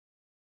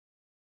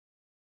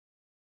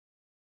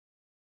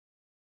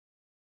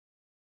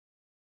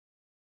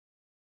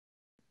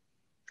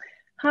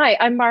Hi,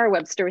 I'm Mara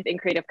Webster with In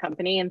Creative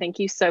Company, and thank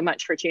you so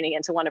much for tuning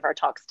into one of our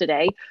talks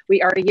today.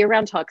 We are a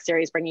year-round talk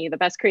series bringing you the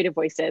best creative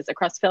voices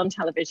across film,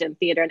 television,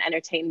 theater, and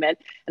entertainment.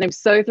 And I'm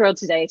so thrilled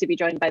today to be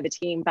joined by the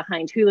team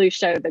behind Hulu's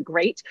show, The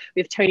Great.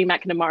 We have Tony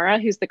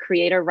McNamara, who's the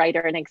creator, writer,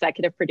 and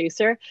executive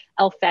producer,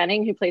 Elle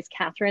Fanning, who plays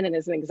Catherine and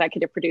is an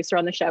executive producer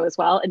on the show as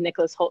well, and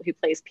Nicholas Hoult, who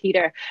plays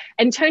Peter.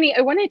 And Tony,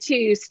 I wanted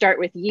to start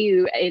with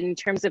you in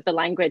terms of the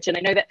language. And I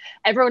know that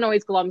everyone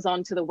always gloms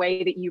on to the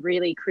way that you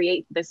really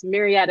create this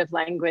myriad of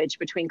language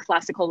between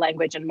classical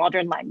language and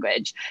modern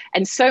language.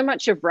 And so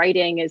much of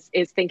writing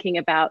is thinking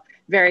about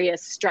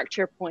various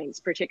structure points,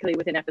 particularly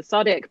within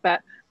episodic,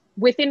 but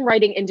within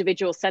writing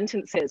individual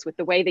sentences with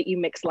the way that you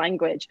mix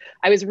language,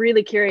 I was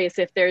really curious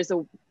if there's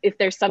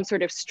some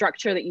sort of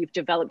structure that you've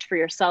developed for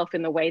yourself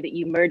in the way that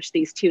you merge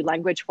these two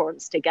language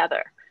forms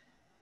together.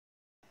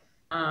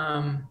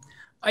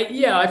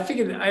 I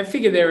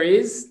figure there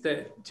is,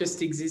 that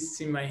just exists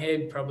in my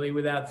head probably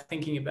without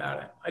thinking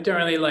about it. I don't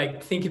really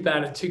think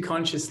about it too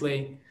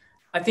consciously.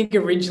 I think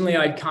originally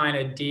I kind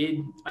of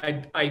did.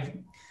 I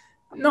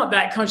not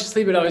that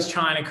consciously, but I was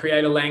trying to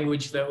create a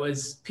language that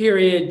was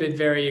period, but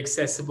very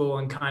accessible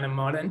and kind of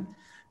modern.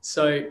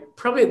 So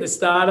probably at the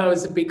start, I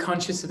was a bit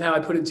conscious of how I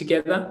put it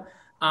together.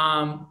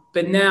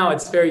 But now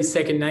it's very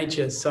second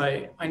nature.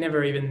 So I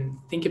never even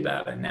think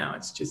about it now.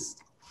 It's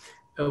just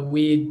a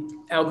weird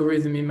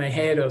algorithm in my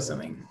head or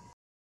something.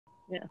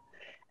 Yeah.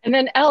 And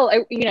then Elle,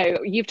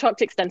 you've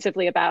talked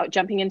extensively about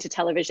jumping into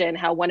television,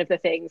 how one of the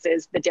things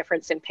is the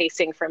difference in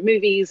pacing from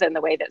movies and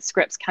the way that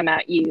scripts come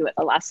at you at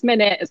the last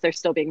minute as they're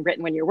still being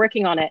written when you're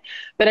working on it.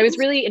 But I was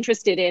really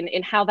interested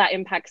in how that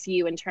impacts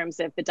you in terms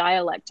of the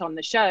dialect on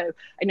the show.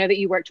 I know that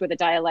you worked with a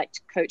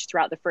dialect coach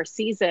throughout the first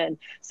season.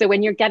 So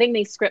when you're getting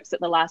these scripts at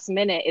the last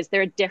minute, is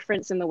there a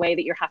difference in the way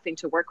that you're having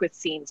to work with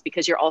scenes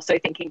because you're also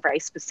thinking very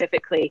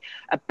specifically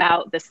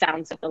about the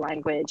sounds of the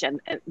language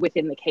and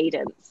within the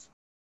cadence?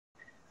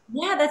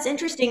 Yeah, that's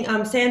interesting.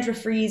 Sandra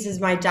Fries is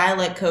my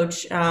dialect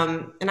coach,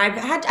 and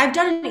I've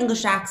done an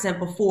English accent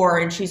before,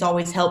 and she's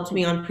always helped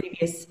me on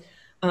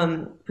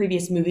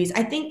previous movies.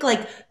 I think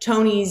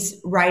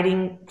Tony's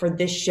writing for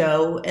this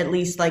show at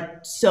least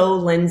so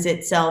lends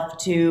itself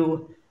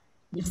to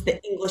just the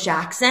English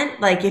accent.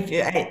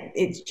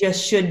 It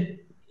just should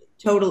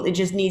totally, it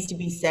just needs to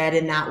be said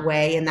in that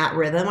way, in that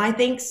rhythm. I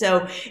think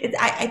so.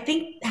 I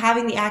think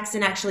having the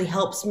accent actually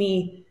helps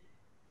me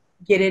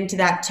get into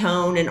that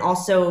tone and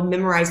also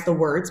memorize the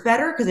words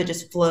better because it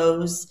just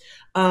flows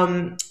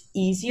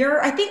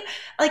easier. I think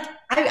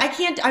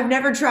I've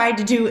never tried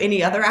to do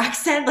any other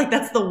accent.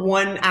 That's the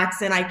one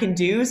accent I can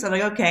do. So I'm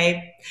like,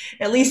 okay,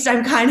 at least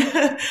I'm kind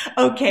of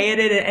okay at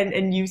it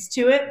and used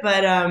to it.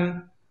 But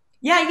I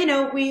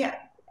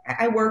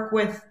work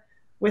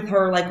with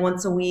her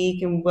once a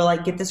week, and we'll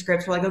get the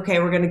scripts. We're okay,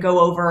 we're going to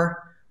go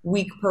over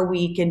week per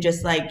week and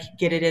just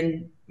get it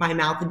in my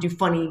mouth and do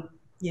funny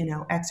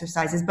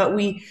exercises. But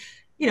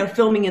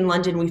filming in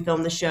London, we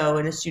filmed the show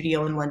in a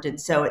studio in London.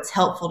 So it's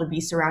helpful to be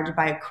surrounded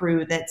by a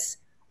crew that's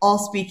all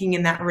speaking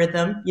in that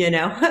rhythm,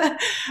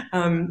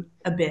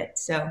 a bit.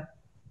 So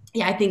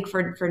yeah, I think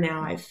for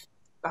now I've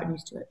gotten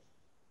used to it.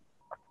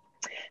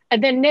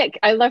 And then Nick,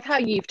 I love how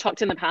you've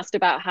talked in the past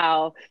about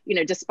how,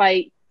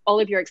 despite all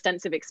of your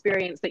extensive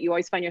experience, that you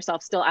always find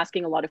yourself still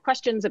asking a lot of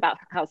questions about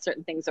how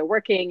certain things are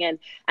working. And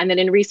then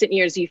in recent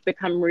years, you've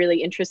become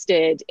really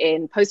interested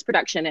in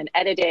post-production and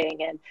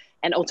editing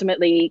and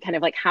ultimately kind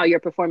of how your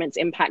performance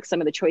impacts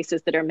some of the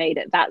choices that are made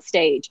at that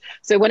stage.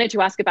 So I wanted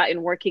to ask about,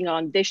 in working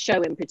on this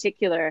show in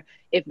particular,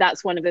 if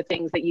that's one of the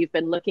things that you've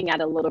been looking at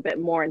a little bit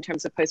more in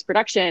terms of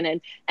post-production,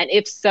 and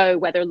if so,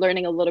 whether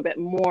learning a little bit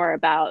more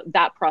about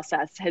that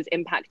process has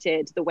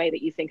impacted the way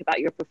that you think about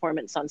your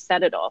performance on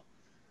set at all.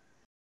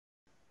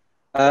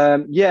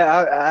 One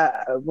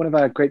of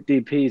our great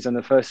DPs on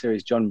the first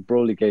series, John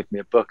Brawley, gave me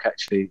a book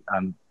actually.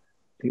 I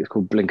think it's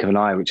called Blink of an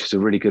Eye, which is a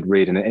really good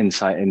read and an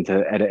insight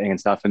into editing and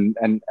stuff. And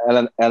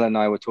Elle and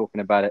I were talking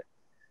about it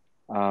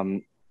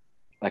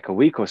a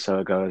week or so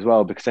ago as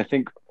well, because I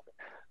think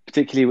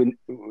particularly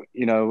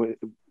when,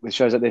 with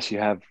shows like this, you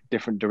have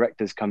different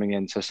directors coming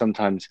in. So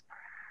sometimes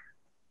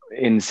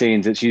in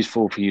scenes, it's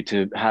useful for you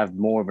to have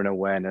more of an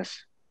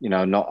awareness,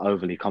 not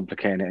overly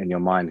complicating it in your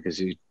mind because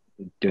you're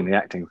doing the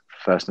acting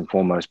first and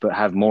foremost, but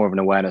have more of an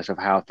awareness of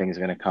how things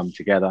are going to come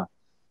together.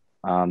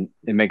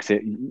 It makes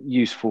it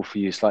useful for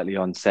you slightly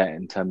on set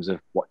in terms of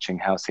watching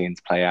how scenes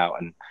play out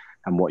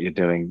and what you're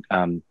doing.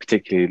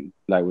 Particularly,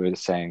 like we were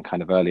saying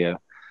kind of earlier,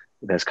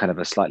 there's kind of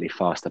a slightly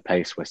faster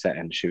pace we're set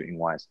in shooting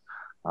wise.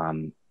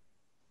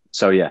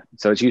 So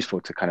it's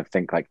useful to kind of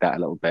think like that a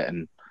little bit.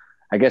 And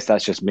I guess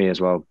that's just me as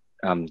well,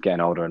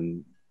 getting older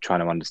and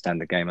trying to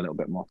understand the game a little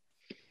bit more.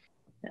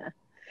 Yeah.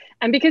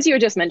 And because you were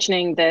just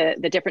mentioning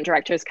the different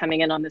directors coming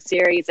in on the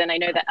series, and I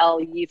know that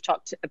Elle, you've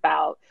talked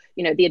about,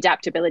 the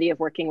adaptability of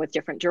working with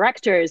different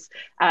directors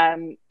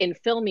in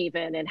film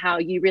even, and how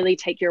you really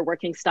take your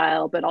working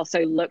style, but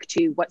also look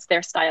to what's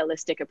their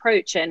stylistic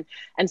approach. And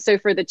so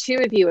for the two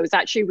of you, I was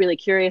actually really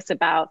curious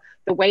about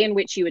the way in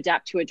which you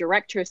adapt to a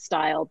director's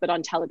style, but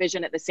on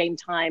television at the same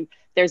time,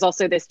 there's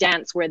also this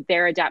dance where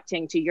they're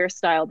adapting to your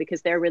style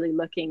because they're really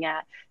looking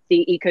at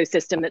the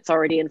ecosystem that's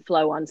already in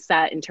flow on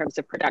set in terms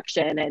of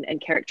production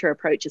and character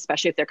approach,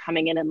 especially if they're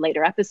coming in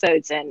later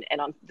episodes and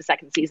on the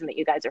second season that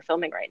you guys are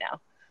filming right now.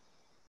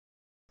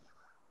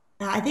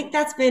 I think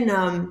that's been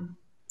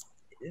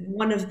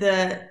one of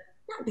the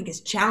not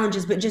biggest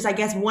challenges, but just I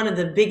guess one of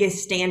the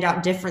biggest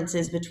standout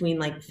differences between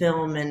like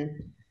film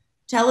and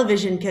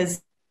television,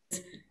 because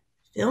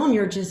film,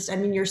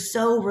 you're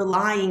so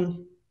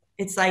relying,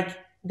 it's like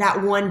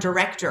that one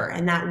director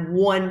and that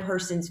one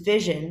person's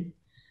vision.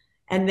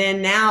 And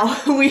then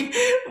now we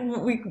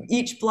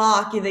each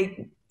block,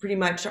 they pretty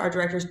much, our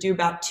directors do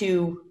about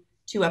two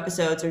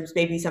episodes, or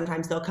maybe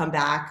sometimes they'll come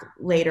back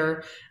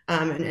later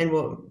and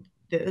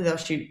they'll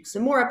shoot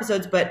some more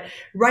episodes. But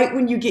right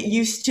when you get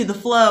used to the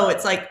flow,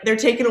 it's like they're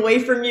taken away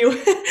from you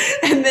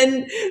and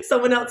then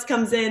someone else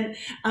comes in.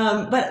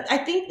 But I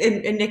think,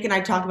 and Nick and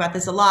I talk about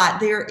this a lot,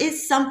 there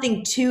is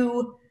something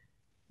to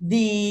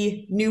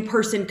the new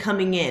person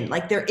coming in.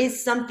 Like there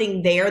is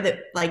something there that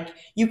like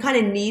you kind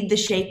of need the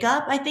shake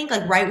up. I think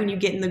like right when you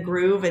get in the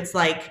groove, it's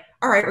like,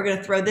 all right, we're going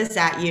to throw this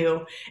at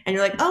you. And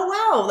you're like, oh,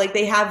 wow. Like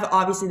they have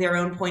obviously their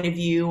own point of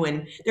view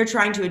and they're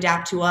trying to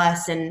adapt to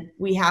us. And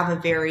we have a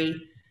very,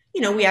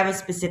 we have a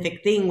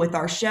specific thing with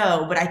our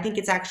show, but I think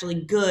it's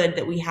actually good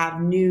that we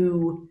have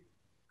new,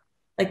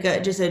 like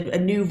just a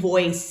new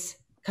voice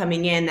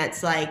coming in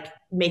that's like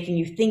making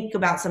you think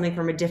about something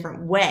from a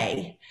different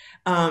way.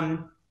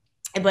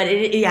 But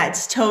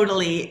it's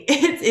totally,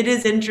 it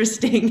is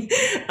interesting.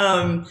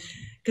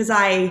 Cause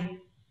I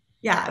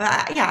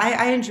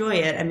enjoy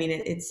it. I mean,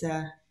 it's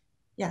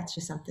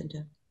just something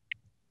to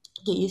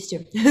get used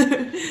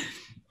to.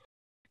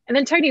 And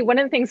then Tony, one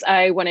of the things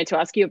I wanted to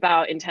ask you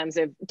about in terms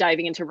of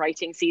diving into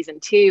writing season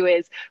 2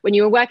 is when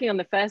you were working on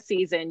the first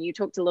season, you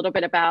talked a little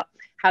bit about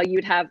how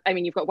you'd have,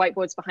 you've got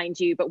whiteboards behind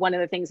you, but one of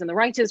the things in the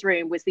writer's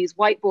room was these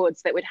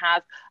whiteboards that would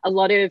have a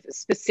lot of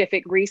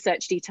specific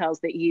research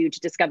details that you'd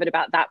discovered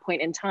about that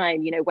point in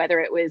time, whether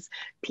it was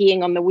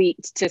peeing on the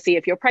wheat to see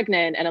if you're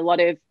pregnant and a lot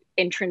of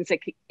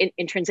intrinsic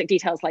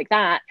details like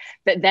that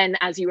then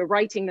as you were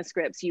writing the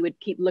scripts you would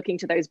keep looking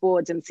to those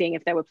boards and seeing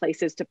if there were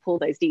places to pull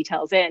those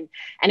details in.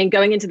 And in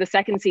going into the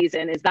second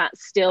season, is that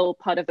still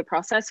part of the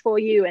process for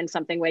you and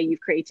something where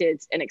you've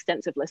created an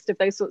extensive list of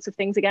those sorts of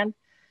things again?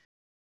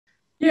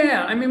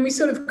 Yeah, we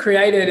sort of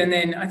created, and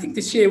then I think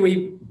this year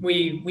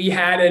we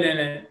had it and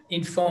it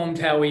informed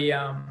how we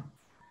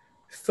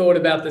thought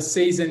about the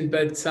season,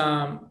 but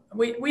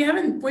we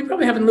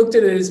probably haven't looked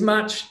at it as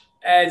much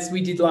as we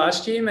did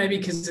last year, maybe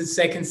because it's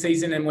second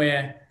season and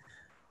we're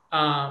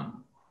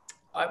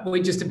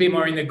just a bit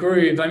more in the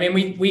groove.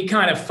 We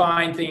kind of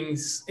find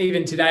things,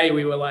 even today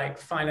we were like,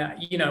 find out,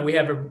 we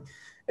have an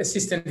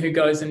assistant who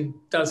goes and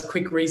does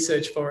quick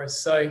research for us.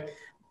 So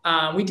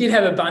we did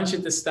have a bunch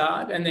at the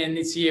start, and then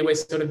this year we're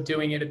sort of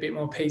doing it a bit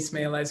more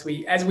piecemeal as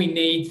we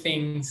need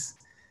things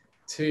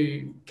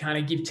to kind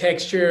of give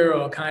texture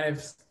or kind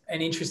of an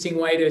interesting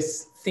way to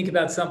think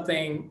about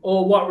something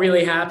or what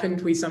really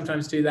happened. We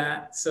sometimes do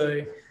that.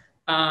 So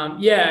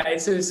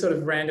it's a sort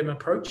of random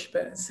approach,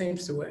 but it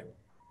seems to work.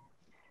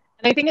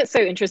 And I think it's so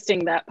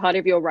interesting that part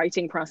of your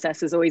writing process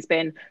has always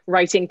been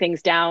writing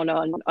things down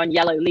on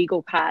yellow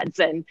legal pads.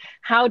 And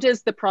how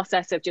does the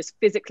process of just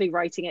physically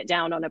writing it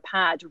down on a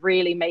pad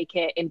really make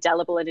it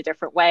indelible in a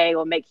different way,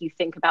 or make you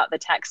think about the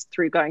text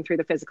through going through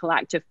the physical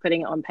act of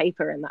putting it on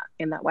paper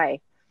in that way?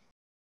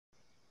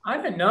 I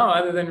don't know,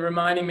 other than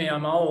reminding me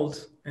I'm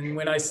old. And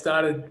when I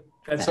started,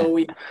 that's all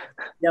we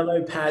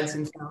yellow pads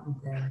and fountain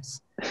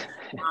pens.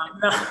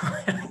 No.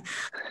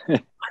 I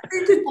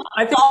think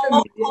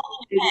I'm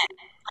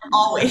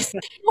always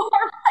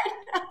right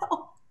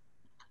now.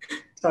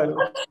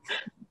 Totally.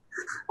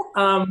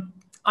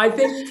 I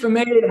think for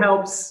me it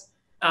helps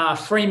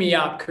free me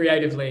up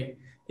creatively.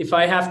 If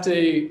I have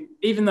to,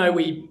 even though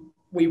we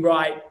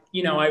write,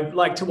 I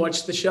like to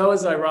watch the show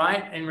as I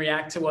write and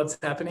react to what's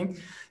happening.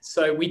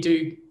 So we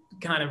do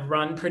kind of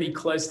run pretty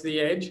close to the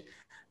edge.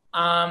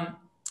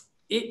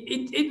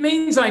 It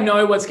means I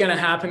know what's going to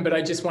happen, but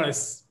I just want to,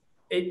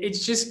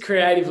 it's just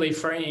creatively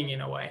freeing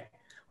in a way.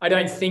 I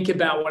don't think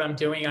about what I'm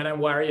doing. I don't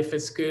worry if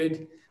it's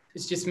good.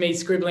 It's just me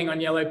scribbling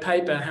on yellow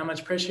paper. How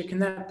much pressure can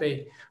that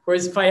be?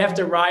 Whereas if I have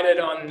to write it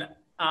on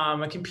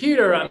a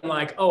computer, I'm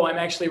like, oh, I'm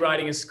actually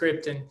writing a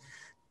script and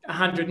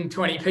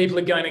 120 people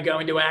are going to go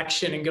into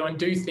action and go and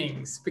do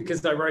things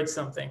because I wrote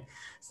something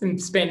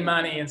and spend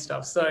money and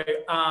stuff. So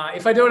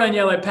if I do it on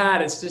yellow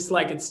pad, it's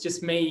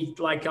just me,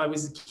 like I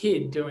was a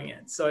kid doing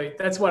it. So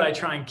that's what I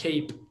try and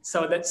keep.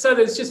 So that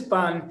it's just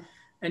fun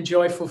and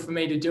joyful for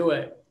me to do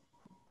it,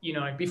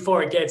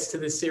 before it gets to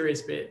the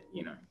serious bit,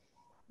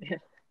 Yeah.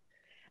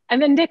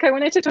 And then Nick, I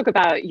wanted to talk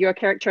about your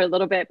character a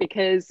little bit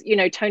because,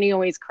 Tony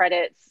always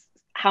credits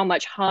how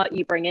much heart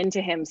you bring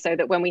into him, so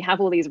that when we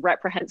have all these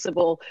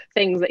reprehensible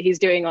things that he's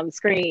doing on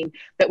screen,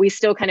 that we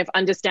still kind of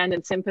understand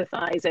and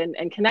sympathize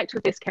and connect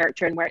with this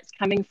character and where it's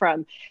coming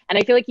from. And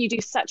I feel like you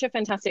do such a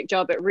fantastic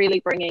job at really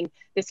bringing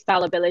this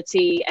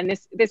fallibility and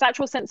this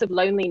actual sense of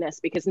loneliness,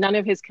 because none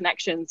of his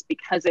connections,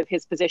 because of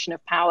his position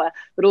of power,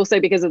 but also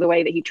because of the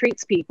way that he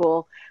treats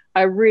people,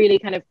 are really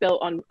kind of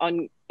built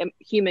on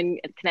human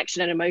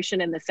connection and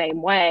emotion in the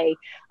same way.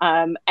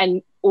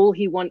 And all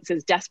he wants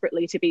is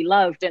desperately to be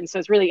loved. And so I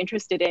was really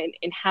interested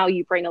in how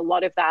you bring a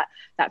lot of that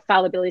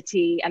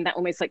fallibility and that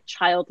almost like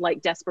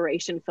childlike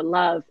desperation for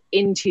love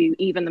into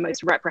even the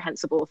most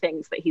reprehensible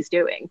things that he's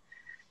doing.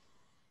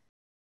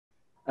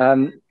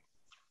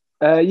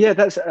 Yeah,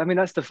 that's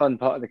the fun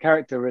part of the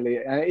character, really.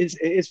 And it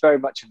is very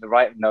much in the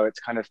writing, though.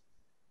 It's kind of,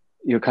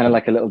 you're kind of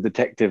like a little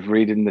detective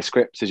reading the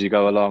scripts as you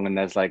go along, and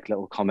there's like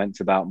little comments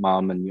about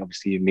mum, and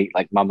obviously you meet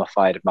like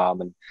mummified mum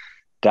and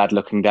dad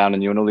looking down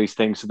on you and all these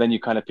things. So then you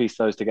kind of piece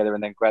those together,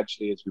 and then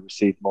gradually, as we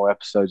receive more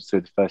episodes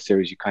through the first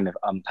series, you kind of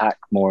unpack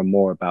more and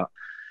more about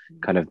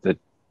kind of the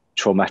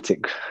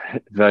traumatic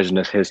version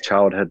of his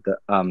childhood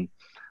that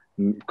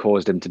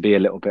caused him to be a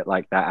little bit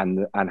like that,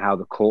 and how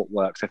the court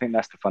works. I think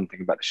that's the fun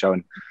thing about the show,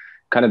 and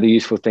kind of the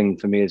useful thing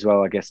for me as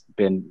well, I guess,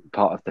 being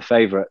part of The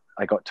Favourite.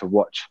 I got to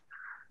watch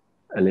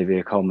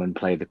Olivia Colman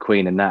play the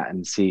Queen in that,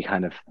 and see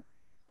kind of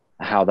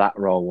how that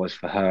role was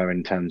for her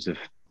in terms of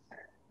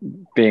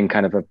being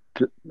kind of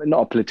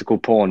not a political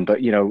pawn,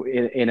 but, you know,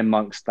 in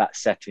amongst that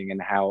setting,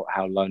 and how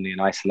lonely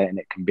and isolating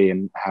it can be,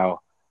 and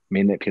how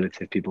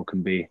manipulative people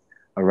can be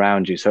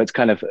around you. So it's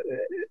kind of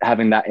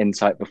having that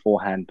insight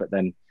beforehand, but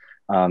then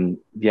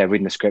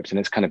reading the scripts, and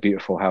it's kind of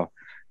beautiful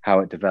how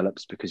it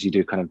develops, because you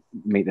do kind of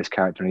meet this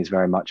character, and he's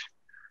very much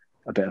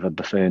a bit of a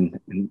buffoon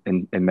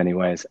in many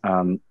ways.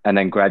 And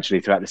then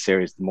gradually throughout the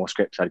series, the more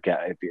scripts I'd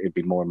get, it'd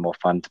be more and more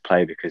fun to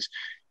play, because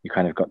you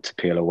kind of got to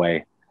peel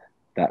away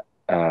that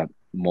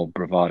more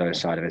bravado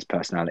side of his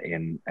personality,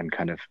 and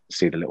kind of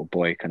see the little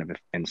boy kind of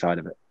inside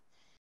of it.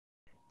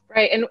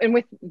 Right. And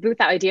with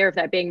that idea of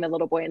there being the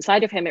little boy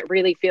inside of him, it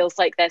really feels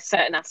like there's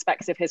certain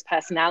aspects of his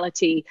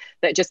personality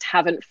that just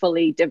haven't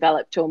fully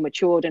developed or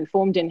matured and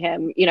formed in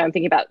him. You know, I'm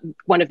thinking about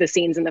one of the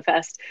scenes in the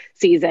first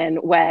season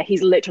where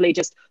he's literally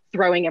just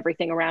throwing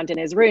everything around in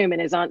his room,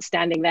 and his aunt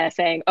standing there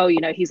saying, oh,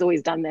 you know, he's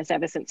always done this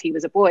ever since he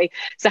was a boy.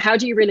 So how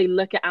do you really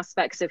look at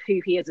aspects of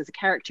who he is as a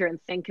character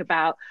and think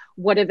about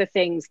what are the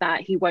things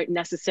that he won't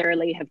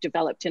necessarily have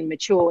developed and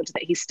matured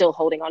that he's still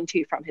holding on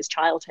to from his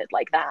childhood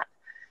like that?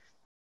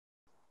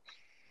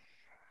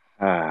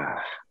 I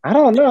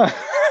don't know.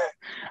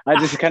 I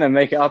just kind of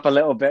make it up a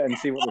little bit and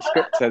see what the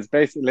script says,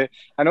 basically.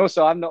 And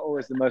also, I'm not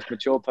always the most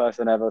mature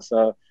person ever,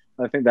 so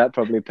I think that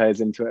probably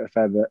plays into it a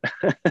fair bit.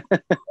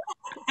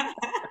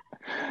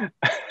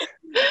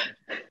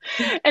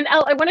 And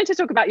Elle, I wanted to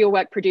talk about your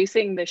work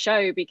producing the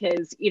show,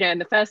 because, you know,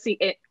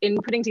 in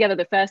putting together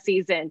the first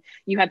season,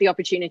 you had the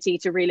opportunity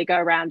to really go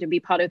around and be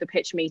part of the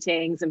pitch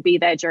meetings and be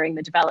there during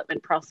the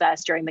development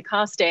process, during the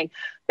casting.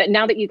 But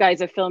now that you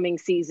guys are filming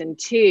season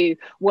 2,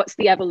 what's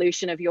the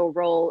evolution of your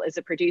role as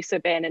a producer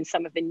been, and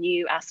some of the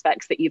new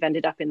aspects that you've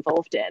ended up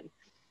involved in?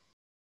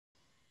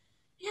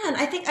 Yeah, and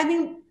I think,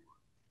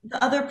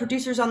 the other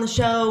producers on the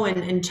show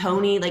and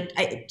Tony,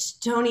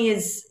 Tony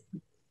is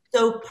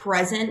so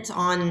present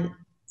on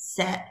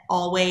set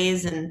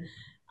always, and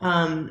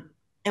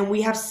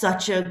we have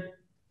such a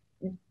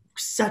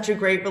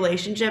great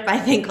relationship. I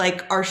think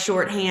like our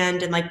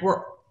shorthand, and like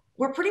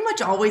we're pretty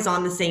much always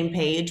on the same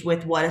page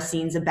with what a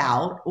scene's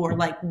about, or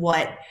like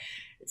what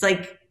it's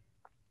like.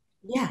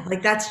 Yeah,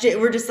 like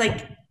we're just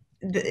like,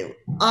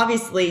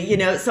 obviously, you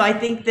know. So I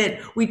think that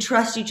we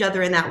trust each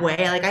other in that way.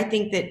 Like I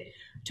think that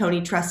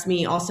Tony trusts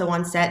me also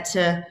on set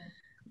to.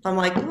 If I'm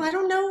like, oh, I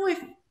don't know if.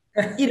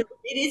 You know,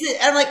 it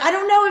isn't. I'm like, I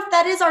don't know if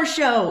that is our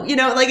show, you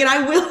know, like, and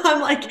I'm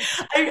like,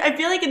 I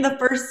feel like in the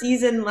first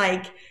season,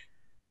 like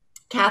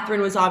Catherine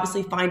was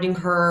obviously finding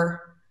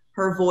her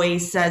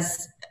voice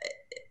as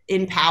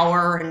in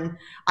power, and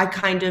I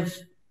kind of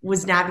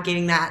was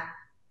navigating that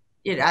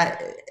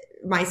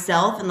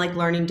myself, and like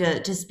learning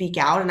to speak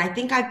out. And I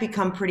think I've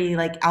become pretty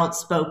like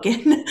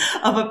outspoken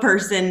of a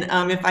person.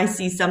 If I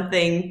see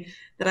something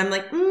that I'm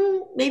like,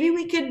 maybe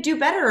we could do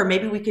better, or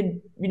maybe we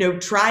could, you know,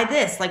 try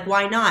this. Like,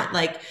 why not?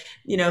 Like,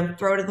 you know,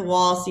 throw it at the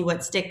wall, see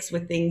what sticks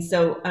with things.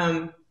 So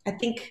I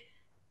think,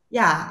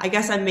 yeah, I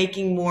guess I'm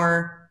making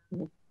more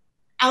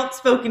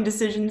outspoken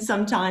decisions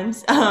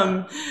sometimes.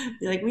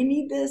 Be like, we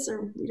need this,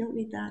 or we don't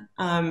need that.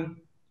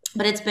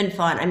 But it's been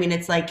fun. I mean,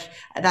 it's like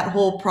that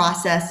whole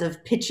process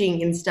of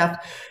pitching and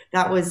stuff.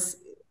 That was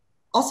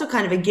also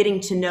kind of a getting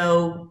to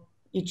know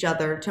each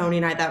other. Tony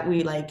and I, that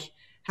we like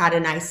had a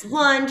nice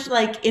lunch,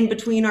 like in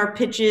between our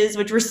pitches,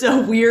 which were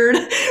so weird.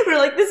 We're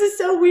like, this is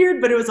so weird,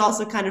 but it was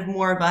also kind of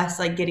more of us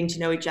like getting to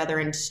know each other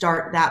and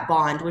start that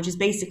bond, which is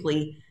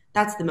basically,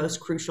 that's the most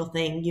crucial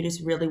thing. You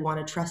just really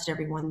want to trust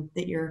everyone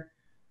that you're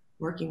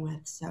working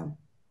with. So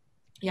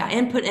yeah,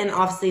 and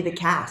obviously the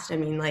cast. I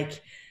mean,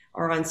 like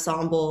our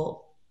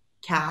ensemble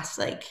cast,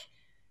 like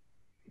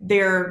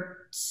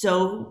they're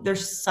they're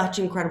such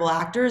incredible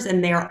actors,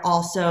 and they are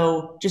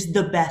also just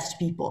the best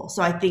people.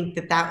 So I think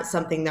that was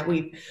something that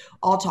we've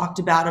all talked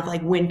about, of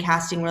like, when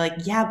casting, we're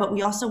like, yeah, but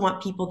we also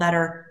want people that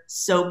are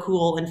so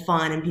cool and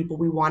fun and people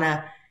we want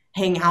to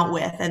hang out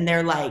with. And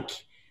they're like,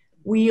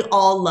 we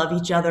all love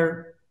each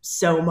other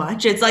so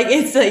much. It's like,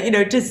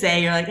 to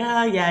say, you're like,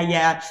 oh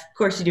yeah, of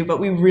course you do, but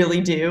we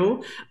really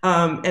do.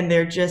 And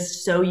they're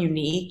just so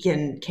unique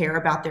and care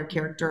about their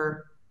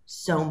character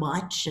so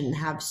much and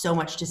have so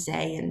much to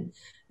say, and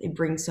they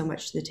bring so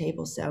much to the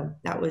table. So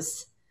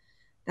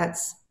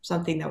that's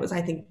something that was,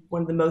 I think,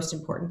 one of the most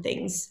important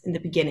things in the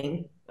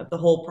beginning of the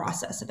whole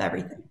process of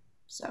everything.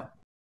 So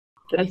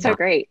that's so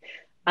great.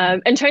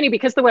 And Tony,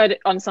 because the word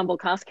ensemble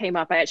cast came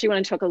up, I actually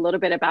want to talk a little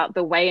bit about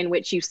the way in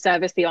which you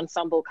service the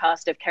ensemble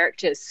cast of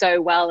characters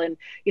so well. And,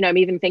 I'm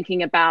even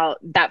thinking about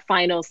that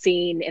final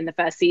scene in the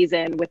first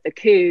season with the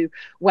coup,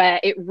 where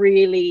it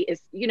really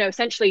is,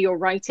 essentially you're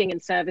writing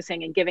and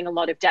servicing and giving a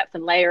lot of depth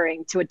and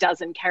layering to a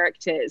dozen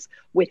characters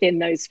within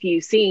those few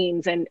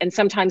scenes. And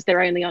sometimes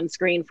they're only on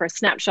screen for a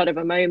snapshot of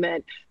a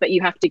moment, but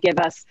you have to give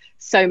us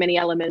so many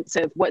elements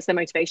of what's their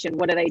motivation,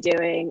 what are they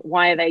doing,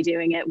 why are they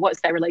doing it,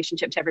 what's their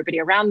relationship to everybody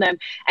around them.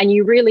 And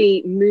you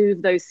really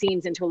move those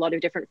scenes into a lot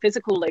of different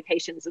physical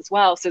locations as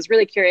well. So I was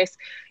really curious,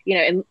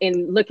 in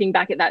looking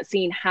back at that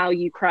scene, how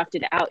you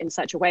crafted it out in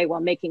such a way while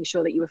making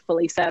sure that you were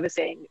fully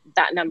servicing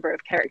that number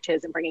of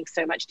characters and bringing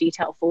so much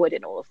detail forward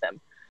in all of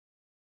them.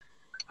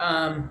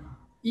 I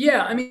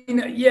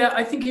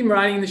think in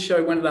writing the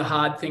show, one of the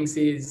hard things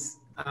is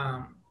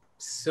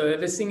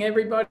servicing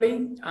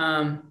everybody.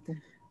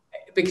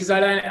 Because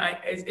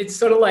it's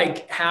sort of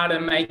like how to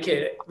make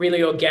it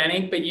really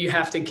organic, but you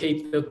have to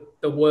keep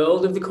the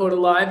world of the court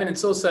alive. And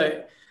it's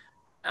also,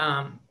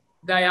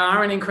 they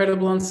are an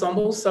incredible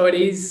ensemble. So it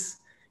is,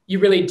 you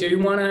really do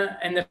want to,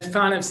 and the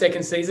fun of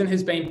second season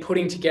has been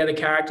putting together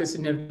characters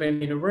who've never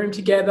been in a room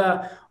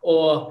together,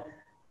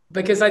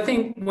 because I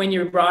think when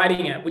you're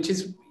writing it, which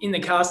is in the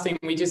casting,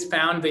 we just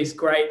found these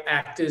great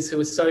actors who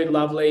are so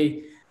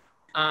lovely,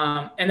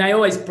 and they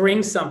always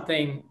bring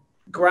something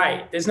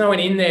great. There's no one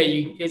in there.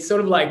 It's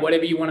sort of like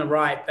whatever you want to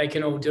write, they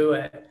can all do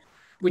it,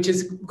 which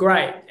is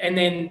great. And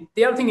then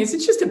the other thing is,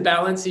 it's just a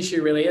balance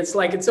issue, really. It's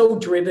like, it's all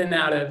driven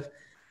out of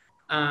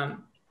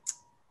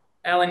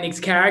Elle and Nick's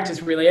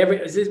characters, really.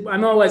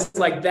 I'm always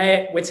like,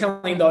 we're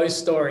telling those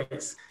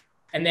stories.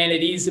 And then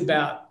it is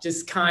about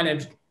just kind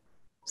of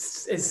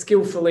as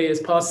skillfully as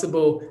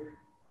possible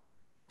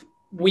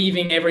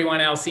weaving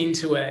everyone else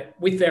into it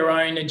with their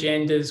own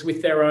agendas,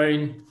 with their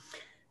own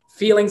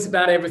feelings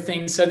about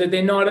everything, so that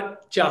they're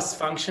not just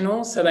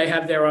functional, so they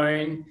have their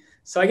own.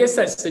 So I guess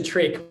that's the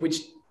trick,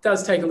 which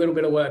does take a little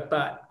bit of work,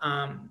 but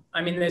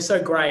they're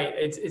so great.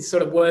 It's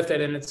sort of worth it,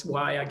 and it's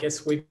why I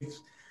guess we've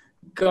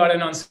got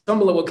an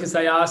ensemble, because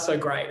they are so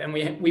great, and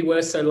we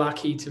were so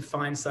lucky to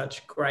find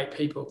such great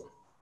people.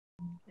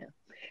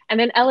 And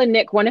then Elle and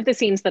Nick, one of the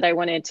scenes that I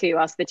wanted to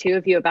ask the two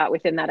of you about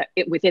within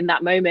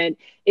that moment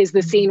is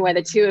the scene where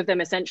the two of them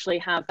essentially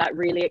have that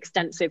really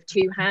extensive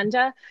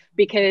two-hander,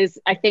 because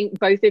I think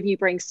both of you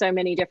bring so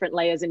many different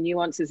layers and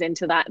nuances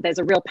into that. There's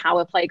a real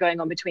power play going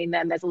on between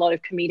them. There's a lot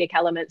of comedic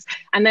elements,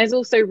 and there's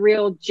also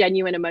real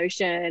genuine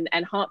emotion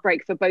and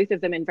heartbreak for both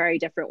of them in very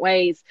different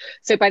ways.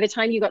 So by the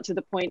time you got to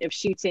the point of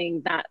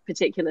shooting that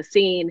particular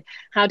scene,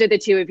 how did the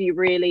two of you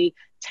really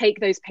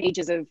take those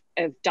pages of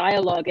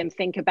dialogue and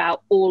think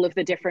about all of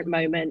the different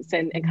moments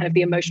and kind of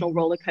the emotional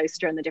roller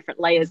coaster and the different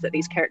layers that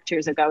these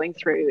characters are going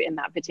through in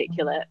that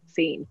particular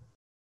scene?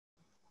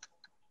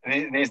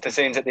 These the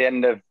scenes at the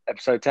end of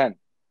episode 10?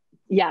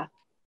 Yeah.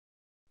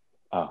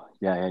 Oh,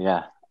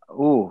 yeah.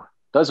 Ooh,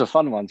 those were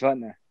fun ones,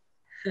 weren't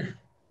they?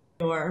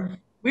 Sure.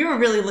 We were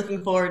really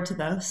looking forward to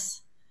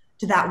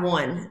that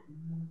one.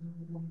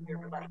 We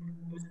were like,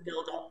 it was a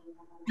build-up.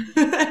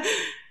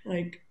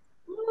 Like,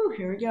 ooh,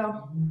 here we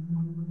go.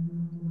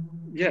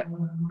 Yeah.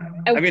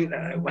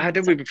 How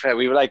did we prepare?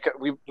 We were like,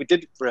 we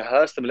did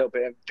rehearse them a little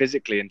bit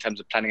physically in terms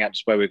of planning out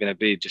just where we were going to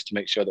be, just to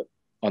make sure that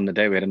on the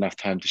day we had enough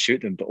time to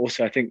shoot them. But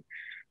also, I think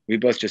we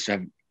both just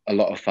have a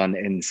lot of fun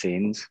in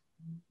scenes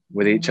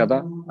with each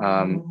other.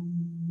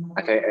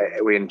 I think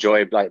we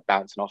enjoy like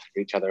bouncing off of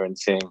each other and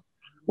seeing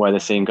where the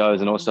scene goes,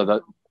 and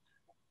also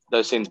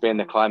those scenes being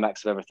the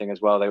climax of everything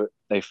as well.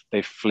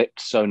 They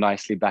flipped so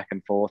nicely back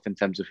and forth in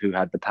terms of who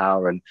had the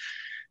power and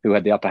who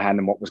had the upper hand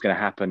and what was going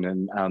to happen,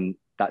 and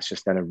that's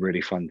just then a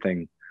really fun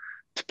thing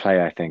to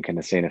play, I think, in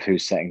the scene of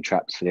who's setting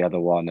traps for the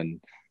other one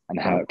and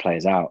how it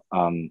plays out.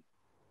 So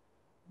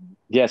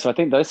I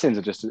think those scenes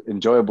are just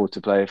enjoyable to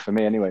play for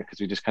me anyway, because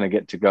we just kind of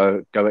get to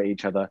go at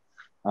each other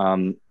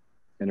in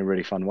a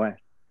really fun way.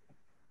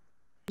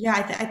 Yeah,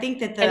 I think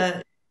that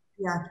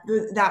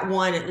that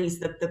one, at least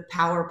the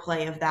power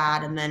play of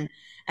that,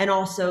 and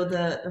also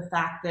the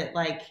fact that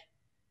like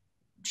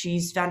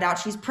she's found out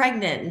she's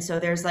pregnant, and so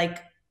there's like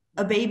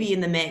a baby in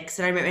the mix,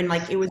 and I remember, and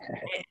like it was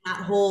that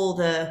whole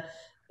the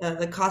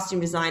costume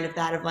design of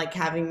that, of like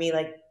having me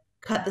like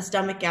cut the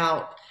stomach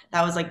out.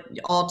 That was like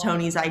all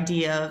Tony's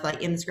idea of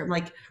like in the script.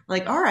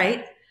 Like all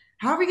right,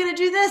 how are we going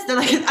to do this? They're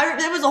like,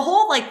 there was a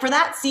whole, like, for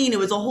that scene, it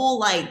was a whole,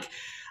 like,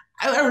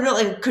 I don't know,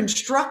 like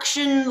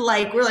construction,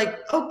 like we're like,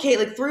 okay,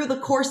 like through the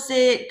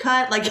corset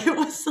cut, like it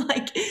was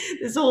like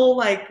this whole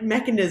like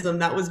mechanism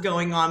that was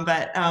going on.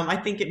 But I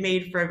think it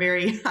made for a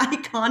very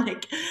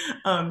iconic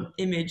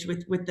image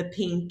with the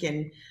pink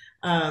and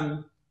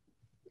I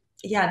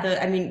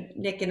mean,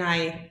 Nick and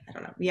I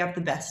don't know, we have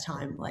the best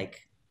time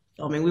like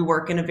filming. We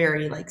work in a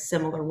very like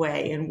similar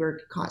way, and we're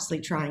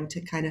constantly trying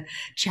to kind of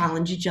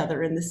challenge each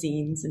other in the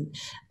scenes. And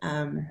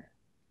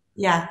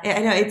yeah,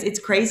 I know it's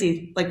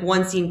crazy. Like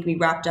one scene can be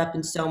wrapped up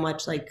in so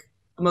much like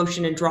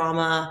emotion and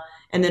drama,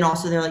 and then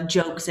also there are like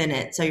jokes in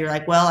it. So you're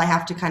like, well, I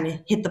have to kind of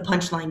hit the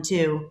punchline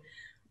too,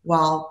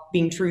 while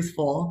being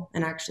truthful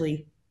and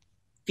actually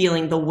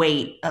feeling the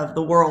weight of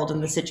the world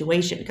and the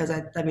situation. Because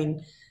I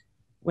mean,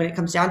 when it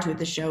comes down to it,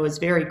 the show is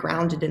very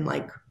grounded in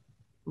like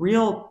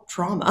real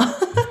trauma,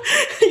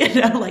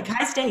 like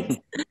high stakes.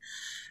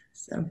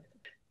 So.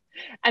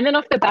 And then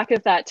off the back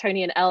of that,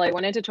 Tony and Elle, I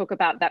wanted to talk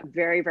about that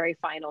very, very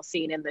final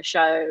scene in the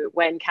show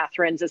when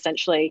Catherine's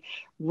essentially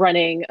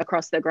running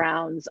across the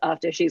grounds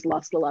after she's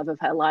lost the love of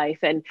her life.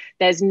 And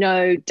there's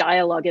no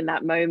dialogue in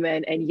that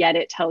moment, and yet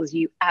it tells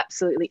you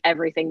absolutely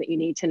everything that you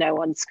need to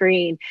know on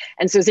screen.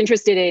 And so I was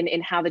interested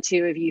in how the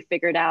two of you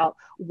figured out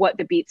what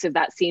the beats of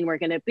that scene were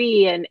going to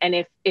be, and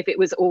if it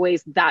was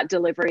always that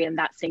delivery and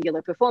that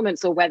singular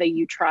performance, or whether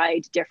you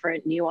tried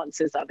different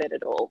nuances of it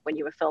at all when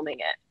you were filming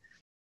it.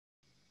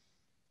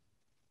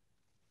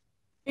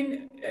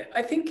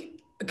 I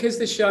think because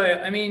the show,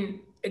 I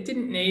mean, it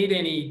didn't need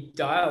any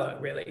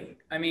dialogue really.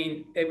 I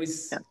mean, it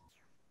was, yeah.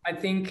 I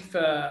think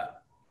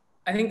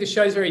the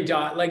show's very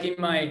like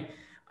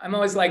I'm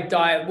always like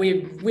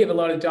we have a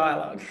lot of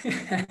dialogue,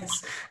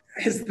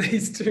 as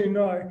these two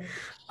know.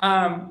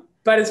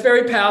 But it's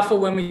very powerful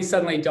when we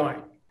suddenly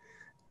don't.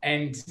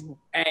 And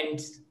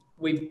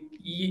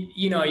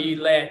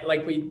you let,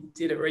 like we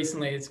did it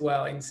recently as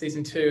well in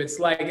season 2. It's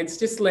like, it's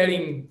just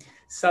letting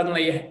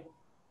suddenly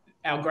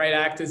our great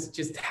actors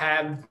just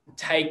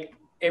take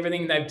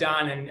everything they've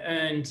done and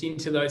earned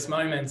into those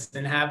moments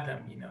and have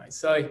them,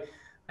 So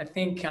I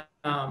think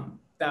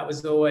that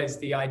was always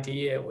the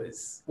idea,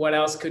 was what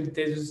else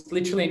there's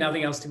literally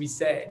nothing else to be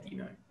said,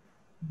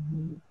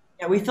 Mm-hmm.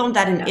 Yeah, we filmed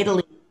that in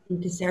Italy, in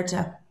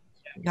Caserta.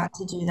 We got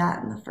to do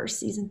that in the first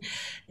season.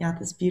 Yeah,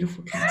 this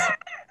beautiful castle.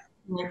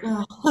 Like,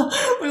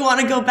 oh, we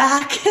want to go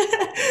back.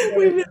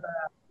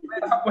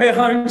 We're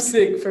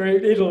homesick for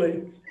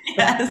Italy.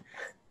 Yes.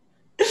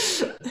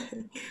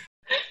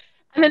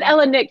 And then Elle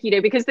and Nick,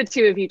 because the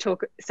two of you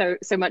talk so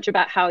much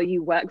about how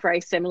you work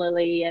very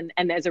similarly, and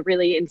there's a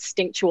really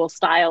instinctual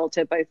style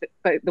to both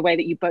the way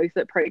that you both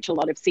approach a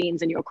lot of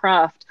scenes in your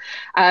craft.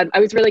 I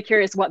was really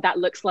curious what that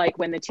looks like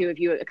when the two of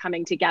you are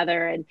coming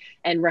together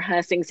and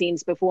rehearsing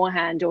scenes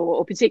beforehand,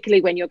 or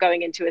particularly when you're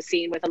going into a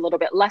scene with a little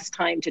bit less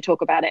time to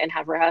talk about it and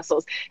have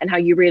rehearsals, and how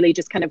you really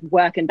just kind of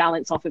work and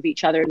balance off of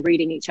each other and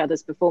reading each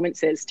other's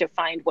performances to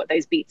find what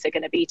those beats are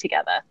going to be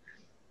together.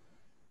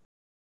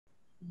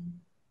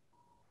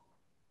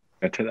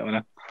 I'll take that one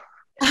up.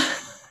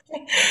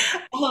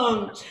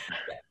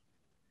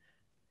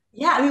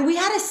 Yeah, I mean, we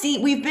had a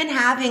scene. We've been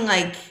having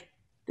like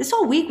this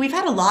whole week. We've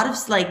had a lot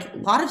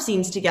of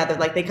scenes together.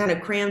 Like they kind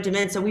of crammed them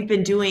in. So we've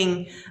been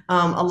doing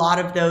a lot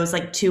of those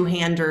like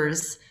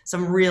two-handers.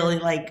 Some really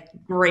like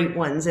great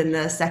ones in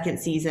the second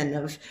season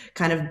of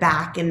kind of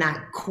back in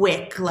that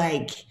quick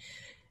like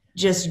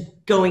just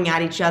going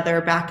at each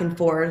other back and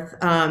forth.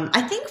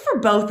 I think for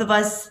both of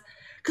us,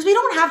 because we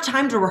don't have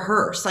time to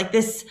rehearse. Like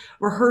this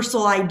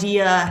rehearsal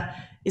idea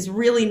is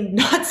really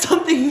not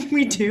something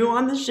we do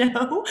on the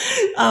show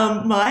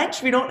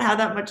much. We don't have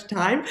that much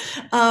time.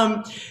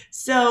 But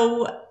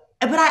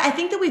I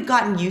think that we've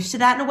gotten used to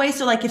that in a way.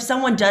 So like if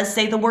someone does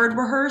say the word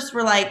rehearse,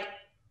 we're like,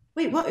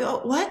 wait,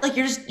 what? Like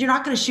you're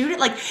not going to shoot it?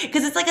 Like,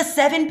 because it's like a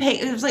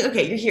 7-page, it was like,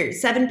 okay, you're here,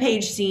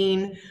 7-page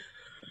scene.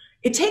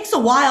 It takes a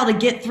while to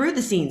get through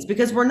the scenes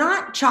because we're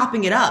not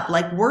chopping it up.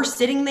 Like we're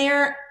sitting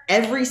there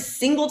every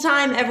single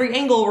time, every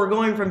angle, we're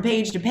going from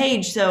page to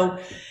page. So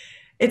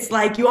it's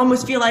like, you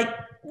almost feel like,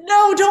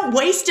 no, don't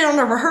waste it on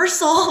a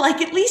rehearsal. Like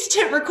at least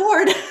hit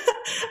record.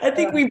 I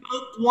think we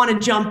both want to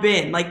jump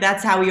in. Like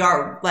that's how we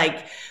are.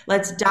 Like,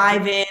 let's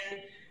dive in.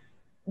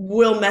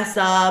 We'll mess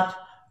up.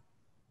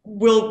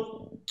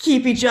 We'll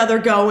keep each other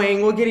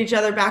going. We'll get each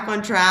other back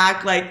on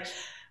track. Like,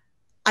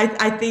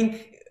 I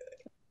think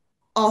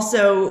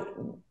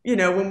also,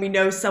 when we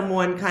know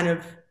someone kind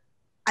of,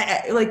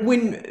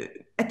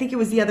 I think it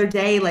was the other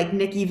day, like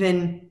Nick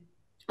even,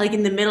 like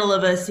in the middle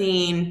of a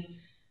scene,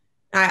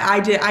 I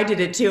did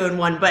it too in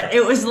one, but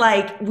it was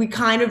like, we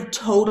kind of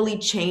totally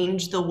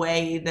changed the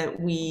way that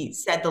we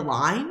said the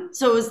line.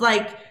 So it was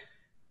like,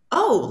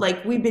 oh,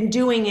 like we've been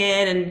doing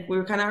it and we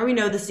were kind of, we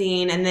know the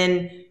scene. And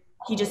then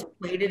he just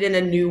played it in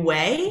a new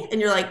way.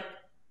 And you're like,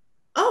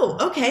 oh,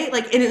 okay.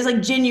 Like, and it was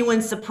like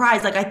genuine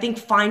surprise. Like, I think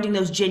finding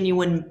those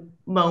genuine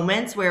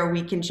moments where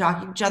we can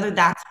shock each other,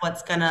 that's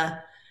what's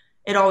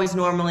it always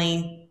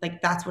normally,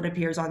 like, that's what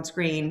appears on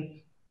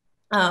screen.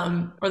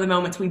 Or the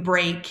moments we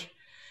break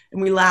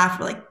and we laughed.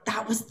 We're like,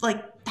 that was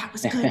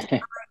good.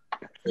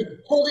 Like,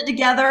 hold it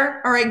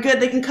together. All right, good.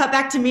 They can cut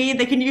back to me.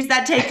 They can use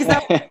that take because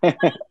that,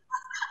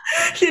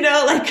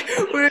 like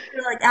we're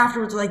like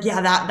afterwards, we're like,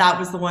 yeah, that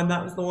was the one.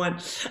 That was the one.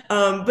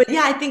 But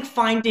yeah, I think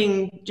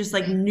finding just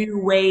like new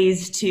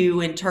ways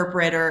to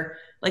interpret or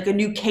like a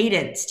new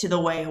cadence to the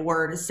way a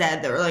word is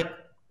said that we're like,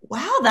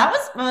 wow, that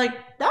was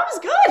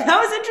good. That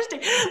was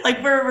interesting.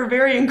 Like we're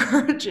very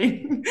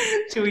encouraging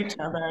to each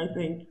other, I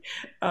think.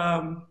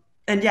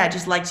 And yeah,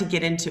 just like to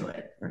get into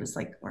it. We're just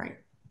like, all right,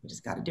 we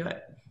just got to do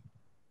it.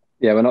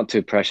 Yeah, we're not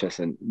too precious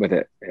with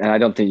it. And I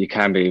don't think you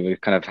can be. We're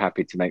kind of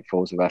happy to make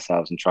fools of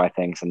ourselves and try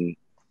things. And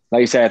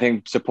like you say, I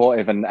think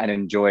supportive and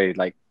enjoy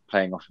like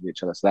playing off of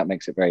each other. So that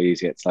makes it very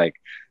easy. It's like,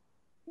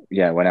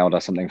 yeah, when Elle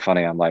does something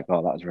funny, I'm like,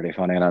 oh, that was really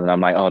funny. And then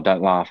I'm like, oh,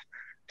 don't laugh.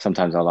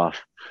 Sometimes I'll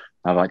laugh.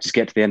 I'm like, just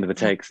get to the end of the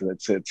take so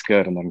it's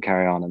good and then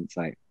carry on. And it's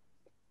like,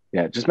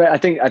 yeah, I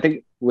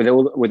think with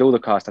all the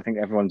cast, I think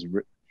everyone's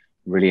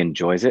really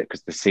enjoys it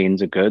because the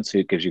scenes are good. So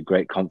it gives you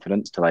great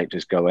confidence to like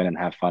just go in and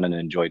have fun and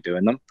enjoy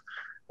doing them.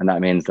 And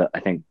that means that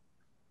I think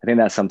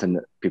that's something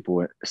that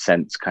people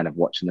sense kind of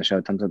watching the show,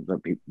 sometimes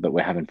that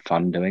we're having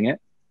fun doing it.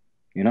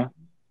 I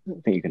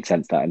think you can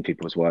sense that in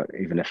people's work,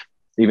 even if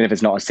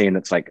it's not a scene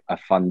that's like a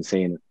fun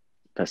scene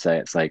per se.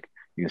 It's like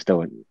you can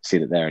still see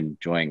that they're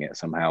enjoying it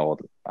somehow, or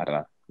I don't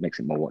know, makes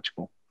it more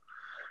watchable.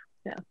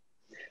 Yeah.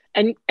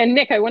 And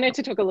Nick, I wanted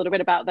to talk a little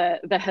bit about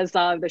the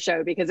huzzah of the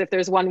show, because if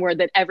there's one word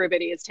that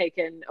everybody has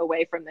taken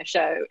away from the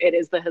show, it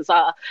is the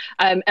huzzah.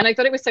 And I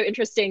thought it was so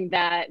interesting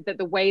that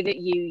the way that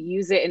you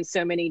use it in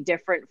so many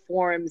different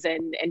forms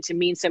and to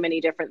mean so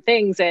many different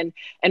things. And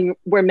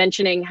we're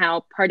mentioning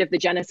how part of the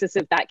genesis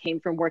of that came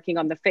from working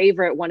on The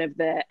Favorite, one of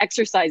the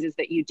exercises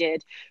that you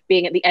did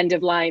being at the end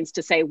of lines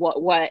to say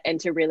what, and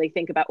to really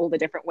think about all the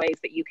different ways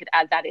that you could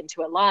add that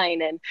into a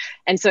line.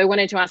 And so I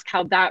wanted to ask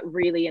how that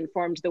really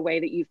informed the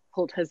way that you've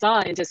pulled huzzah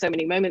into so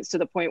many moments, to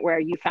the point where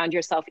you found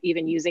yourself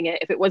even using it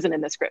if it wasn't in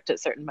the script at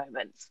certain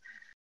moments.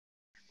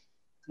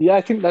 Yeah,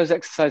 I think those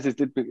exercises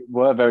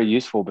were very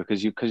useful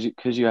because you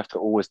have to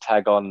always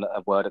tag on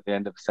a word at the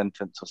end of a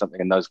sentence or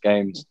something in those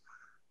games.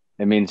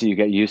 It means that you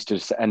get used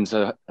to, and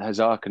so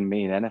huzzah can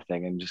mean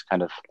anything and just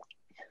kind of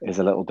is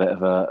a little bit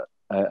of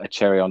a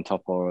cherry on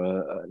top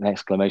or an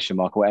exclamation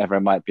mark or whatever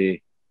it might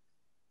be.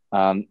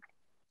 And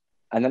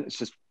then it's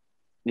just,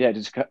 yeah,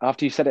 just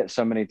after you said it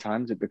so many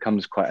times, it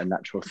becomes quite a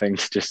natural thing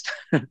to just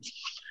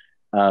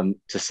to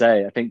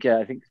say. I think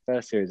the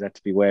first series I had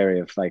to be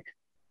wary of like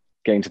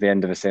getting to the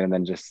end of a scene and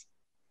then just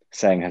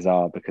saying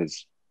huzzah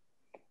because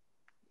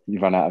you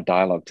run out of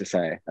dialogue to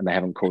say and they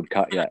haven't called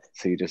cut yet.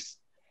 So you just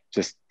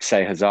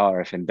say huzzah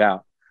if in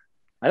doubt.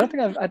 I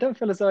don't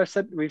feel as though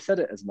we've said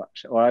it as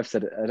much, or I've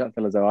said it. I don't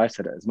feel as though I've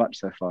said it as much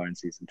so far in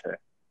season 2.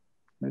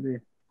 Maybe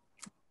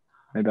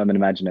I'm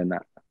imagining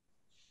that.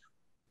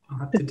 I'll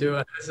have to do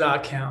a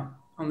huzzah count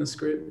on the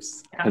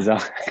scripts.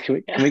 Huzzah.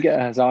 Can we get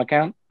a huzzah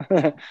count?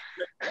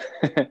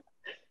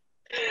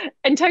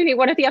 And Tony,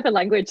 one of the other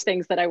language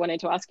things that I wanted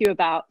to ask you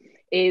about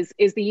is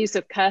the use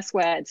of curse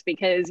words,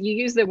 because you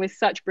use them with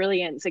such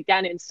brilliance,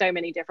 again, in so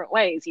many different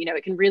ways.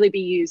 It can really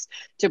be used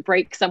to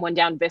break someone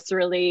down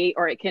viscerally,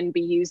 or it can be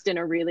used in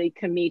a really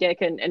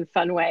comedic and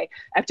fun way.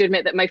 I have to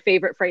admit that my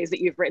favorite phrase that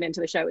you've written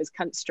into the show is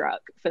cunt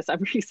struck for some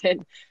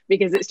reason,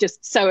 because it's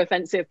just so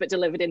offensive, but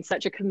delivered in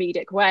such a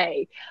comedic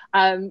way.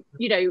 Again,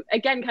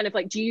 kind of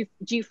like, do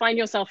you find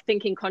yourself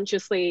thinking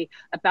consciously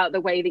about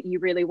the way that you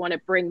really want to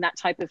bring that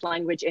type of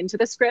language into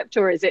the script,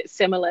 or is it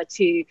similar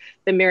to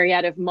the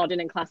myriad of modern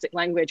and classic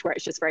language where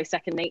it's just very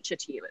second nature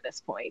to you at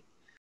this point?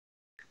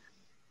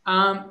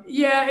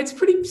 Yeah, it's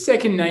pretty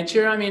second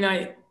nature. I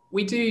mean,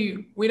 we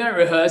don't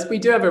rehearse. We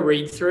do have a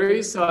read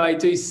through, so I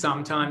do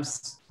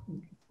sometimes.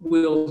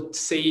 We'll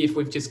see if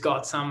we've just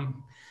got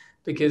some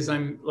because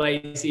I'm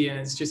lazy and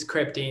it's just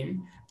crept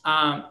in.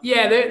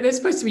 Yeah, they're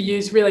supposed to be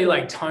used really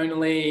like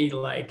tonally,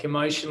 like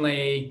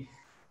emotionally,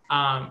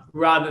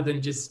 rather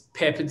than just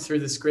peppered through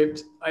the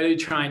script. I do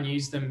try and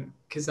use them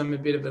because I'm a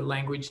bit of a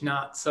language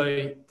nut.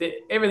 So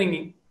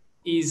everything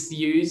is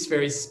used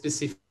very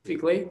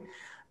specifically,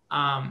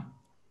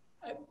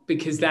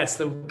 because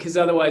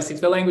otherwise,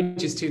 if the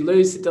language is too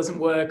loose, it doesn't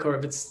work. Or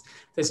if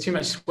there's too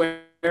much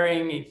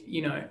swearing,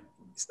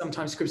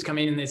 sometimes scripts come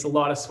in and there's a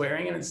lot of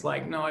swearing, and it's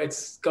like, no,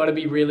 it's got to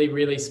be really,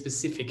 really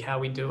specific how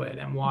we do it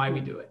and why we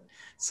do it.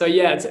 So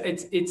yeah,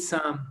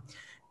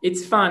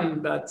 it's fun,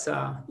 but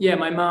yeah,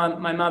 my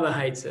mother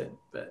hates it,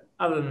 but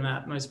other than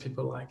that, most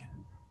people like it.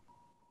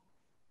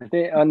 I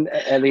think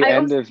at the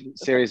end of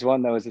series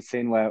 1, there was a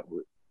scene where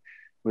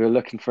we were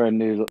looking for a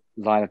new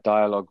line of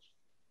dialogue,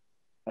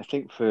 I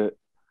think for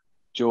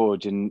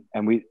George, and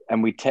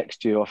we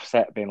text you off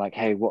set being like,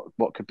 hey,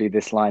 what could be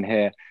this line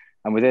here?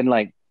 And within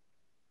like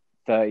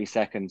 30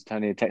 seconds,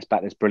 Tony texts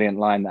back this brilliant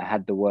line that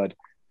had the word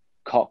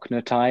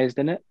cognitized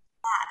in it,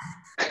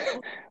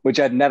 which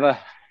I'd never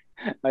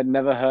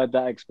heard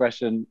that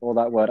expression or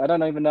that word. I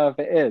don't even know if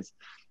it is,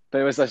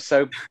 but it was like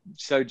so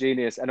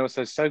genius, and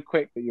also so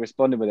quick that you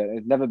responded with it.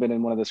 It's never been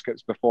in one of the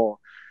scripts before,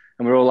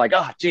 and we're all like,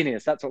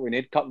 genius, that's what we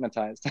need,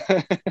 cognitized.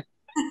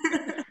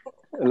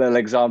 a little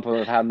example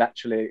of how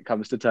naturally it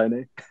comes to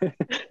Tony.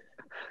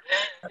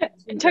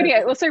 And Tony,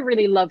 I also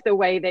really love the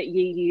way that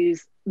you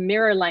use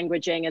mirror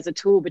languaging as a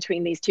tool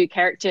between these two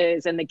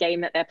characters and the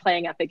game that they're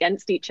playing up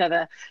against each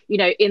other. You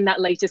know, in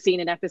that later scene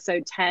in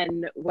episode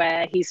 10,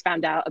 where he's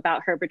found out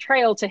about her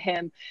betrayal to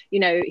him, you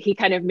know, he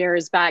kind of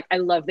mirrors back. I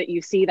love that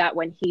you see that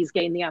when he's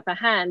gained the upper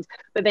hand,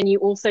 but then you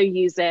also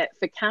use it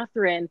for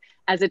Catherine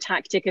as a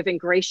tactic of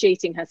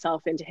ingratiating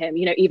herself into him,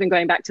 you know, even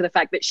going back to the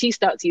fact that she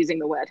starts using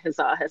the word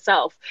huzzah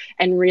herself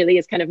and really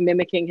is kind of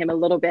mimicking him a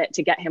little bit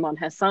to get him on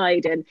her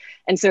side.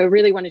 And so I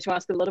really wanted to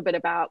ask a little bit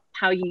about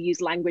how you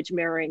use language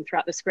mirroring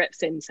throughout the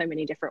scripts in so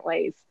many different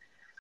ways.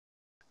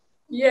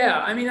 Yeah,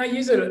 I mean, I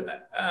use it,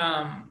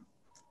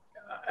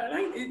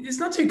 it's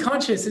not too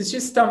conscious. It's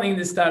just something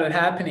that started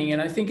happening.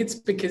 And I think it's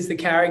because the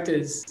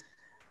characters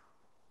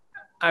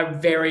are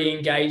very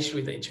engaged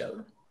with each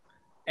other.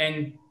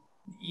 And,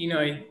 you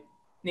know,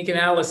 Nick and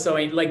Elle are so,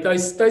 like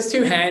those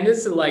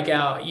two-handers are like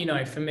our, you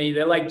know, for me,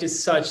 they're like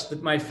just such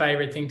my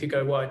favorite thing to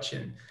go watch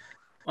and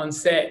on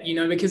set, you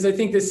know, because I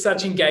think there's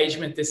such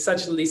engagement, there's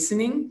such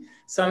listening.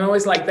 So I'm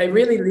always like, they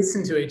really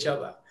listen to each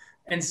other.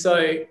 And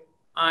so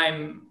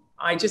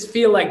I just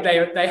feel like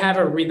they have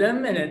a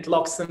rhythm and it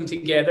locks them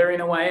together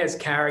in a way as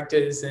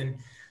characters. And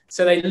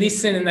so they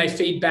listen and they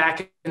feed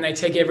back and they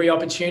take every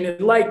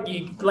opportunity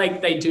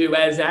like they do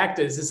as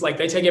actors. It's like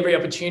they take every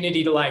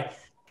opportunity to like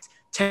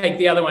take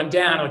the other one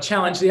down or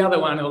challenge the other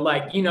one or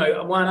like, you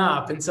know, one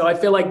up. And so I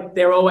feel like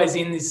they're always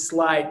in this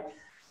like,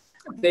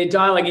 their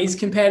dialogue is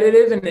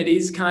competitive and it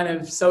is kind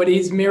of, so it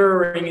is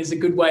mirroring is a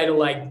good way to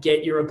like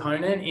get your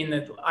opponent in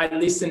that I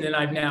listened and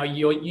I've now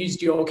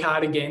used your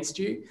card against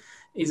you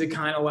is a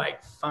kind of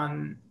like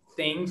fun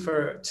thing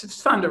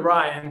it's fun to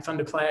write and fun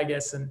to play, I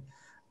guess. And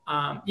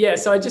yeah,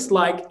 so I just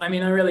like, I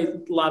mean, I really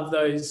love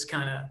those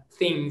kind of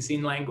things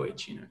in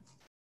language, you know.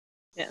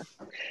 Yeah.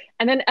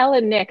 And then Elle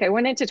and Nick, I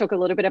wanted to talk a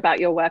little bit about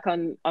your work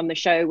on the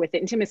show with the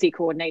intimacy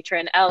coordinator.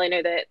 And Elle, I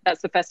know that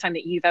that's the first time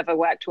that you've ever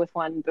worked with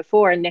one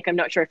before. And Nick, I'm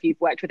not sure if you've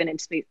worked with an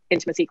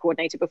intimacy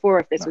coordinator before,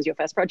 if this was your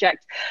first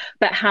project,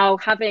 but how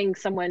having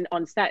someone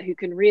on set who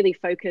can really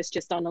focus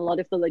just on a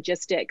lot of the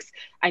logistics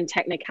and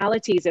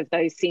technicalities of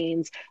those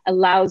scenes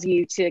allows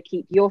you to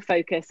keep your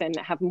focus and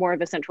have more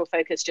of a central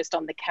focus just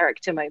on the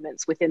character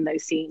moments within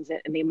those scenes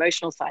and the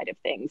emotional side of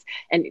things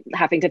and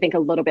having to think a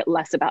little bit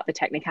less about the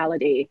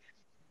technicality.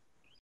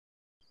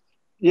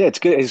 Yeah, it's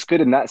good. It's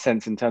good in that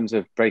sense in terms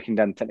of breaking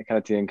down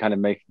technicality and kind of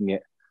making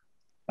it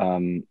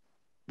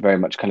very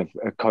much kind of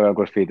a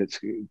choreography that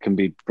can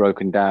be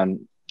broken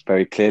down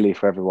very clearly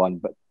for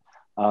everyone. But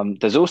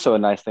there's also a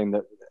nice thing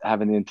that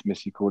having the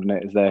intimacy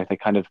coordinators there,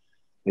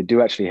 they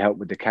do actually help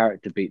with the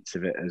character beats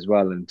of it as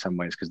well in some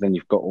ways, because then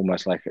you've got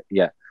almost like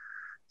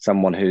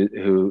someone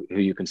who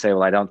you can say,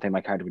 well, I don't think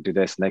my character would do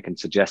this, and they can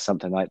suggest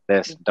something like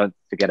this. Don't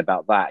forget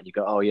about that. And you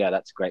go, oh yeah,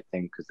 that's a great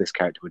thing because this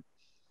character would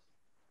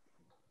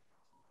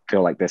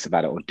feel like this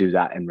about it or do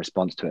that in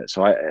response to it.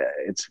 So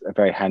it's a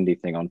very handy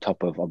thing on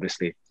top of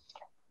obviously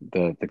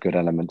the good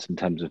elements in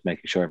terms of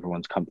making sure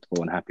everyone's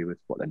comfortable and happy with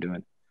what they're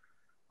doing.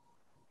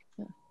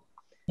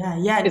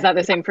 Yeah. Is that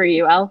the same for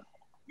you, Elle?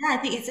 Yeah, I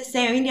think it's the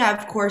same. I mean, yeah,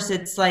 of course,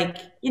 it's like,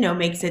 you know,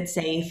 makes it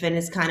safe and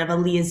is kind of a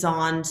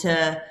liaison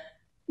to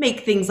make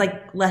things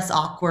like less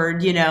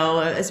awkward, you know,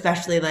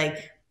 especially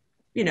like,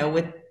 you know,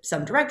 with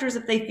some directors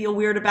if they feel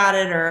weird about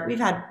it, or we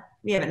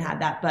haven't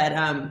had that,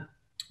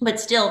 but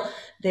still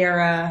they're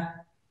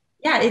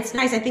yeah, it's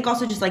nice. I think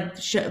also just like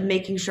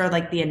making sure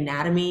like the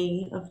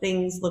anatomy of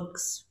things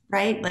looks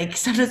right. Like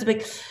sometimes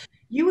like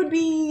you would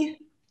be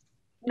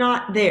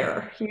not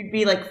there, you'd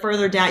be like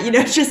further down, you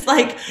know, just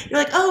like you're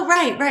like, oh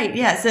right,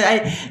 yeah.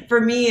 So for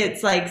me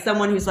it's like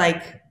someone who's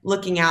like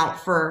looking out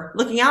for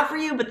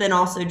you, but then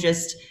also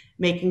just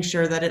making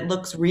sure that it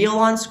looks real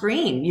on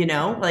screen, you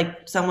know,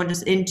 like someone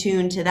just in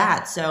tune to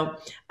that. So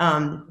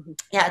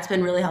yeah, it's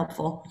been really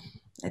helpful,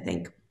 I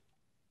think.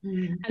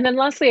 And then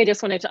lastly, I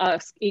just wanted to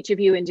ask each of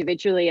you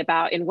individually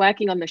about, in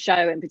working on the show,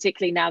 and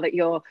particularly now that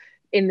you're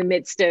in the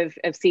midst of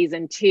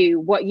season 2,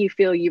 what you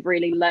feel you've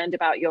really learned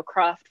about your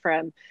craft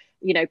from,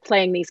 you know,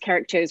 playing these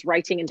characters,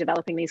 writing and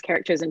developing these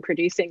characters and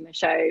producing the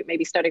show.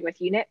 Maybe starting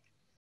with you, Nick.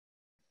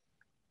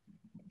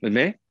 With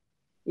me?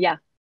 Yeah.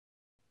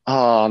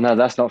 Oh no,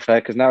 that's not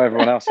fair, because now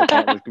everyone else will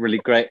come up with really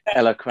great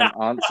eloquent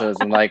answers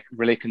and like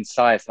really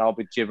concise, and I'll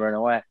be gibbering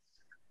away.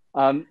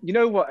 You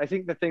know what? I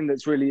think the thing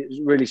that's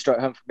really struck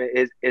home for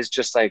me is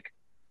just like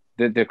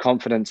the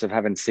confidence of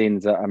having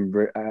scenes that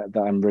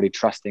I'm really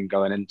trusting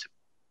going into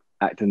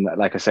acting.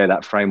 Like I say,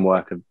 that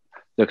framework of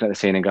looking at the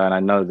scene and going, I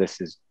know this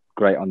is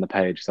great on the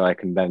page, so I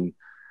can then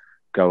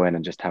go in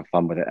and just have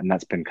fun with it. And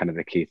that's been kind of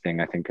the key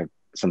thing. I think I've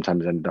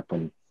sometimes ended up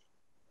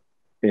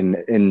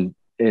in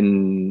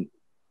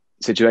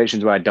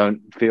situations where I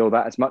don't feel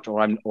that as much, or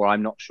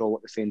I'm not sure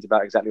what the scene's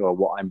about exactly, or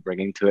what I'm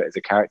bringing to it as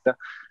a character,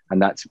 and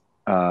that's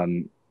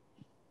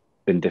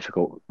been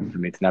difficult for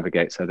me to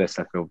navigate. So this,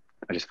 I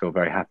just feel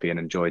very happy and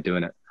enjoy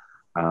doing it,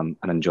 and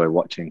enjoy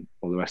watching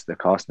all the rest of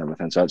the cast and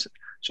everything. So it's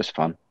just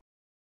fun.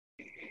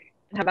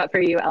 How about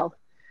for you, Elle?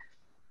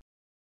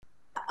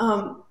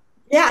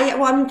 Yeah.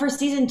 Well, I mean, for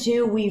season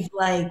 2, we've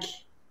like,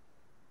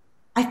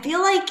 I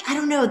feel like, I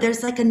don't know,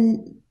 there's like a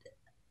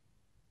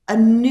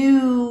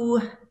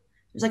new,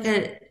 there's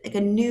like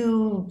a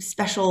new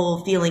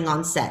special feeling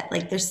on set.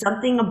 Like there's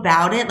something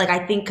about it. Like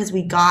I think because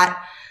we got,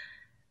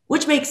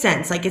 which makes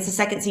sense. Like it's the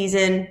second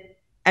season,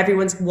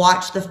 everyone's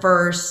watched the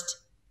first,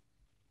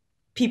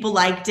 people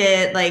liked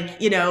it, like,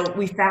 you know,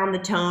 we found the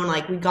tone,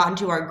 like we got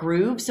into our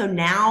groove. So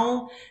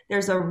now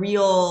there's a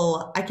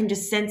real, I can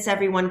just sense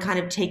everyone kind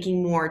of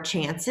taking more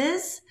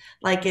chances,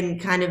 like,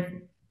 and kind of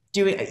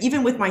doing,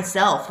 even with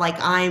myself, like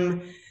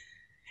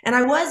and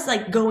I was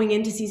like going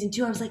into season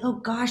 2, I was like, oh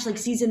gosh, like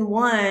season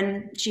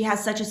 1, she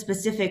has such a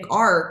specific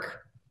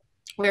arc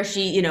where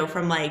she, you know,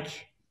 from like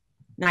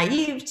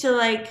naive to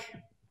like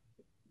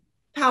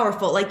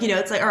powerful, like, you know,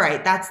 it's like, all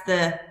right, that's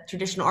the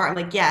traditional art. I'm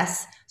like,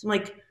 yes. So I'm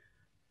like,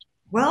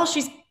 well,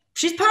 she's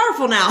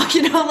powerful now,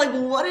 you know, like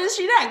what is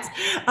she next?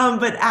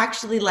 But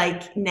actually,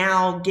 like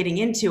now getting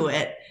into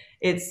it,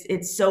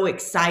 it's so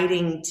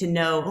exciting to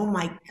know, oh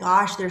my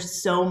gosh,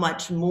 there's so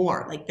much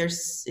more. Like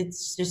it's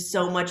just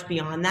so much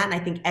beyond that. And I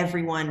think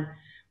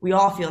we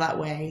all feel that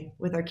way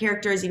with our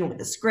characters, even with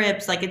the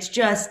scripts. Like it's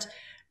just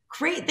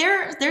great.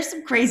 There's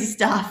some crazy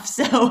stuff.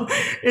 So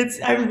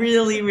I'm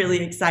really,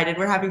 really excited.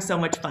 We're having so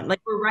much fun.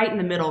 Like we're right in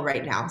the middle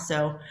right now.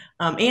 So,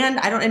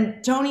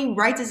 and Tony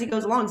writes as he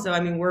goes along. So, I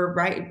mean,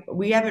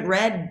 we haven't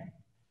read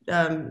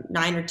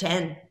 9 or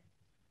 10.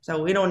 So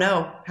we don't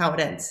know how it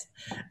ends.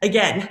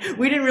 Again,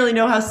 we didn't really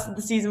know how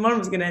the season 1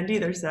 was going to end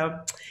either. So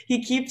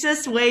he keeps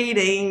us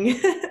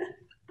waiting.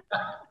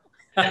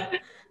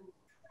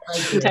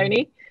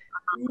 Tony?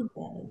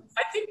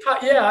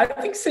 I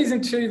think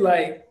season 2,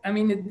 like, I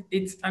mean,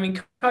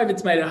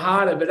 COVID's made it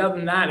harder, but other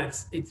than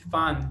that, it's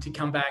fun to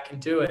come back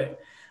and do it.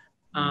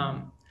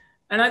 And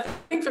I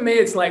think for me,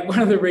 it's like one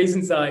of the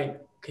reasons I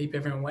keep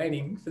everyone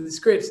waiting for the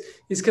scripts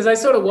is because I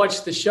sort of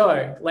watch the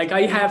show. Like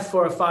I have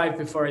 4 or 5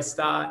 before I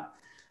start,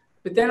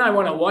 but then I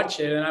want to watch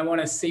it and I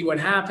want to see what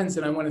happens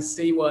and I want to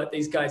see what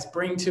these guys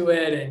bring to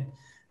it. And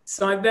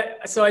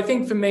so I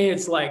think for me,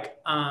 it's like,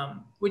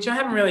 which I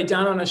haven't really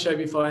done on a show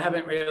before.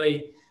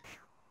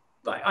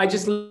 I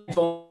just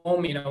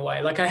inform in a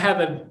way. Like I have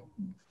an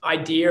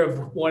idea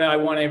of what I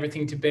want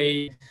everything to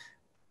be.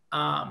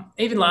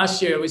 Even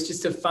last year, it was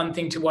just a fun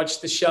thing to watch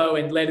the show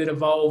and let it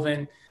evolve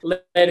and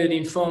let it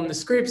inform the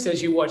scripts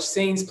as you watch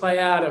scenes play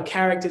out or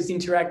characters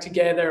interact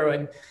together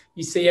and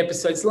you see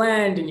episodes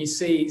land and you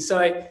see. So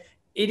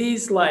it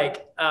is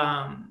like,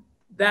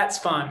 that's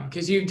fun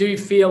because you do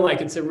feel like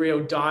it's a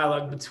real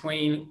dialogue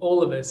between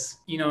all of us,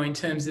 you know, in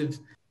terms of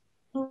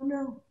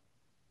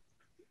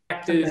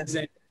actors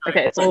and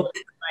all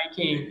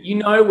making, you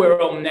know, we're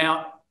all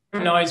now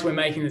knows we're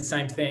making the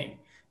same thing.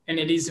 And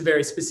it is a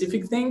very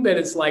specific thing, but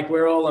it's like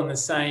we're all on the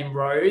same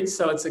road.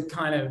 So it's a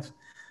kind of,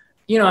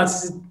 you know,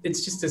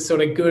 it's just a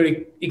sort of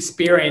good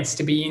experience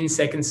to be in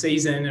second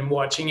season and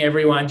watching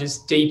everyone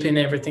just deepen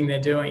everything they're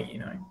doing, you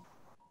know.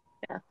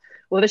 Yeah.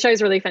 Well, the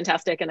show's really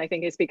fantastic. And I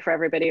think I speak for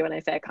everybody when I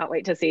say I can't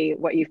wait to see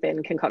what you've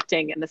been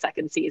concocting in the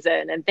second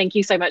season. And thank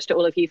you so much to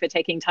all of you for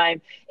taking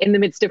time in the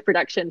midst of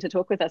production to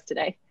talk with us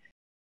today.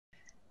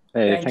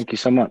 Hey, thank you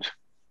so much.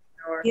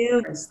 Thank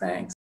you.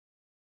 Thanks.